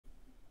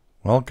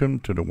Welcome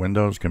to the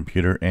Windows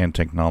Computer and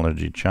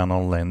Technology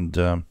channel,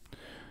 and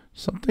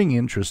something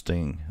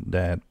interesting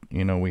that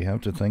we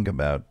have to think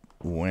about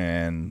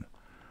when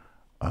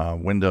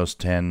Windows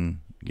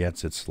 10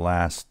 gets its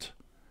last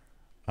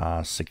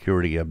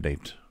security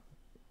update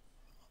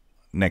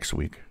next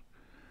week.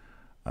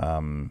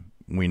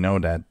 We know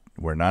that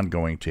we're not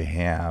going to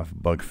have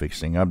bug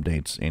fixing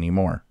updates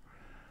anymore.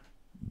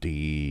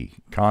 The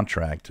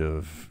contract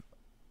of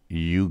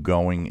you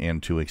going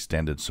into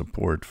extended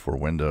support for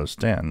Windows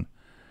 10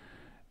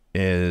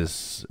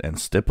 is and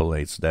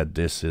stipulates that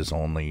this is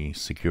only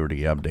security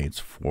updates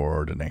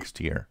for the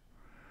next year.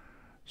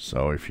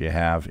 So if you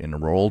have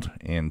enrolled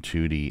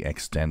into the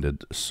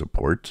extended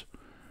support,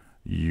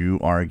 you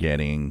are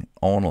getting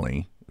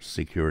only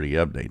security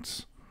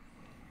updates.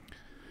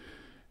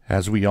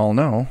 As we all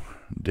know,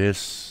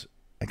 this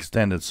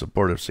extended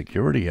support of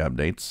security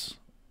updates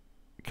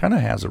kind of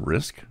has a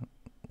risk.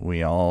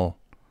 We all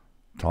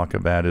talk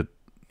about it,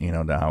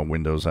 how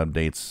Windows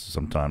updates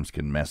sometimes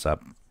can mess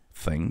up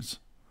things.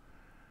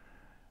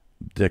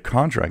 The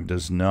contract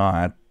does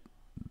not,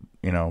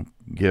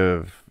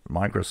 give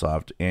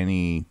Microsoft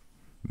any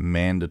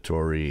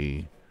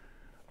mandatory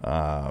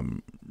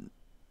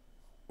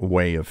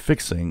way of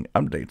fixing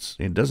updates.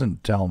 It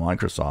doesn't tell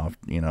Microsoft,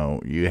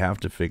 you have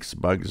to fix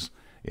bugs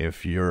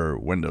if your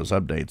Windows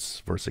updates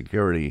for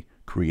security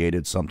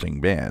created something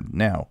bad.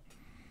 Now,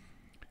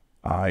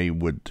 I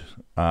would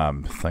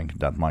think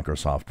that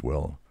Microsoft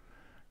will,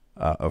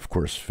 of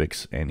course,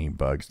 fix any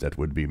bugs that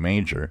would be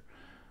major.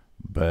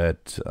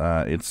 But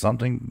it's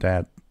something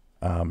that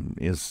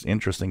is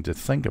interesting to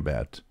think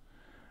about.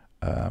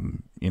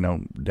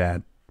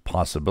 That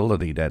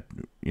possibility that,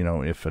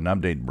 if an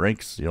update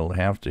breaks, you'll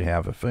have to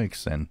have a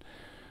fix, and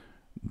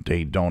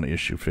they don't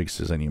issue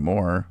fixes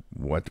anymore,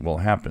 what will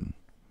happen?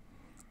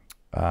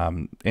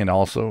 And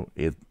also,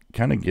 it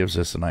kind of gives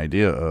us an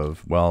idea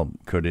of, well,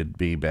 could it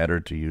be better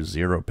to use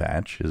Zero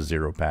Patch? Is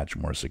Zero Patch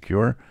more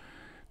secure?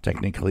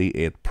 Technically,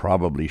 it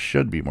probably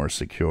should be more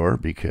secure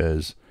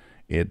because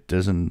it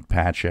doesn't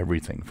patch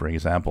everything. For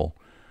example,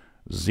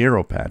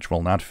 Zero Patch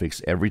will not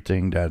fix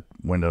everything that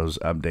Windows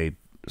Update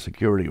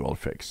security will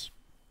fix.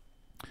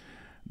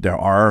 There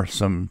are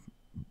some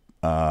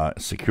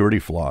security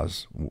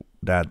flaws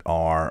that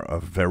are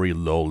of very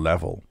low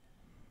level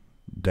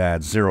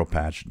that Zero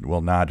Patch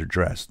will not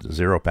address. The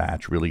Zero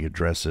Patch really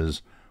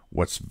addresses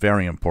what's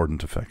very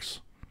important to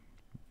fix.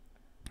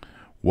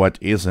 What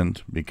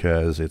isn't,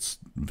 because it's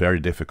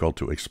very difficult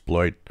to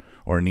exploit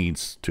or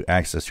needs to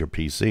access your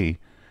PC,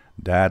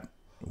 that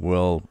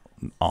will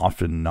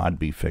often not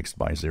be fixed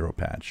by Zero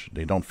Patch.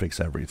 They don't fix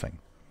everything.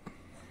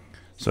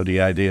 So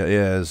the idea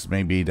is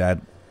maybe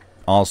that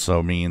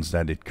also means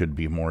that it could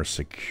be more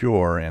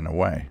secure in a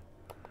way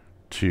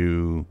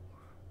to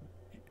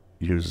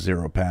use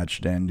Zero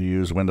Patch than to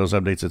use Windows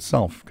updates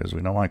itself, because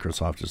we know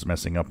Microsoft is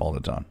messing up all the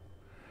time.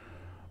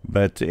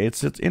 But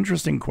it's an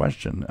interesting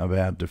question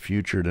about the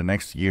future, the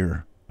next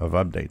year of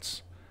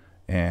updates.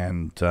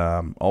 And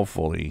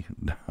hopefully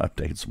the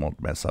updates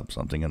won't mess up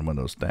something in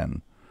Windows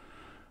 10.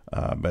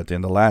 But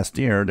in the last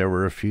year, there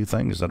were a few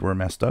things that were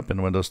messed up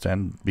in Windows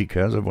 10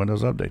 because of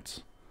Windows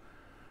updates.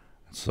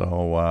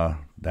 So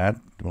that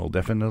will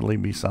definitely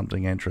be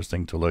something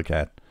interesting to look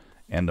at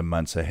in the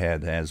months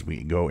ahead as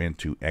we go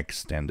into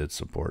extended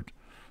support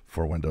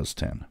for Windows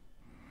 10.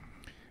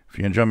 If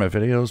you enjoy my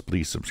videos,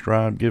 please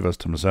subscribe, give us a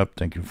thumbs up.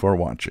 Thank you for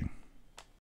watching.